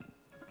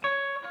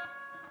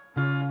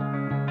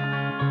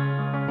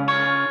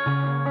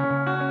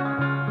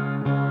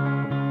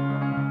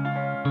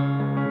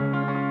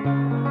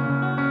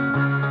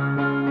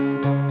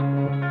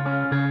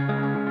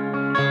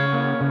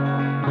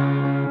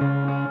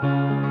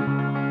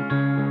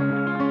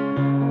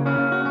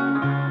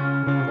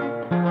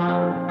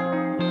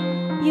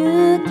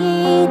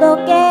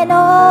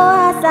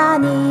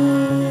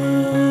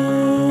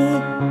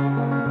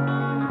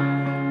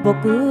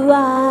僕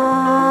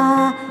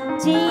は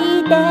自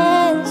転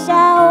車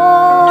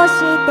をし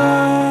て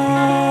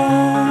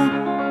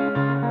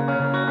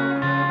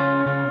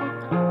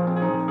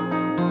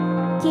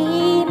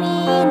君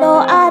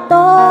の後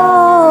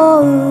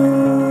を追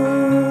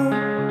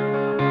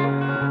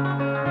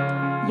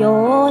うよ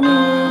うに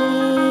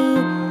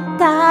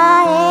帰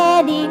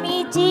り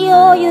道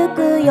を行く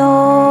よ。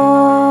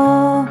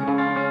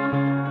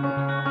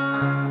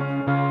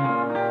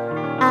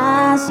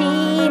足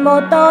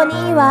元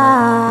には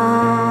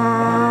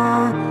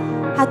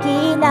履き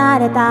慣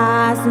れ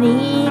たス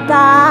ニー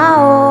カ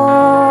ー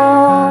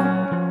を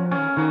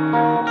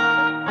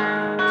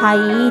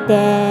履いて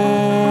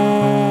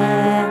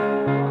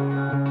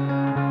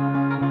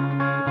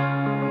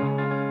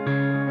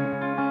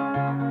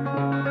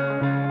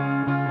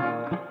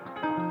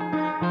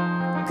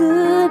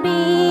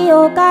首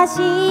をかし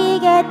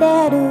げ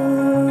てる。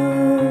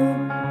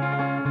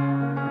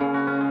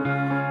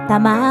た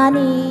ま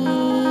に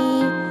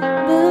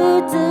ぶ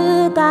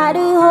つかる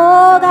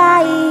方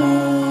がいい。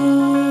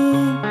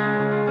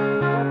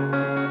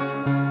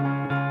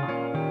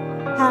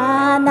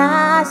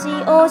話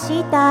を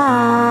した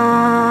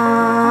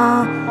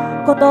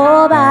言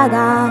葉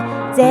が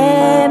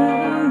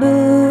全部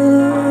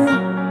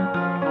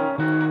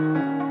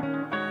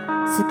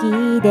好き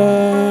で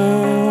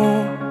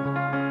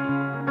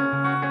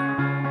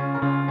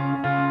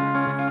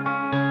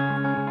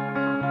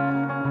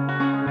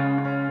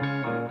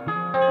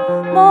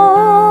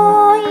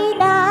もうい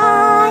な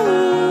い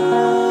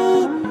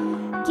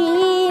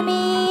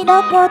君の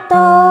こと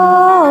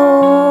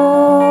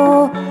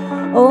を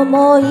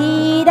思い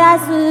出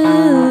す。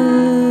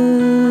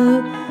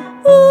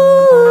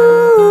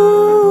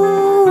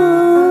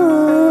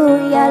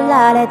や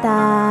られた。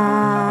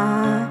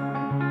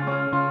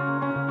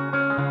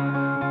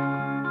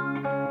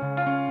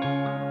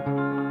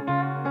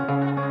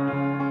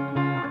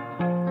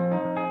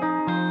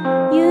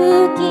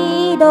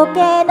雪解け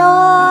の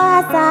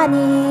朝に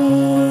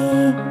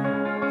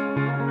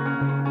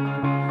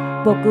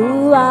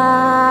僕は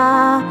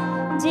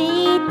自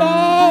転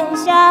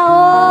車を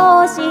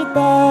押して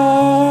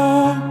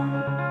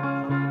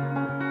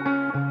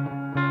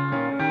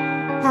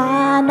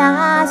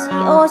話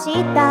をし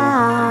た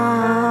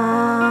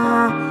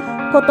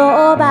言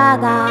葉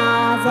が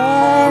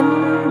全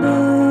部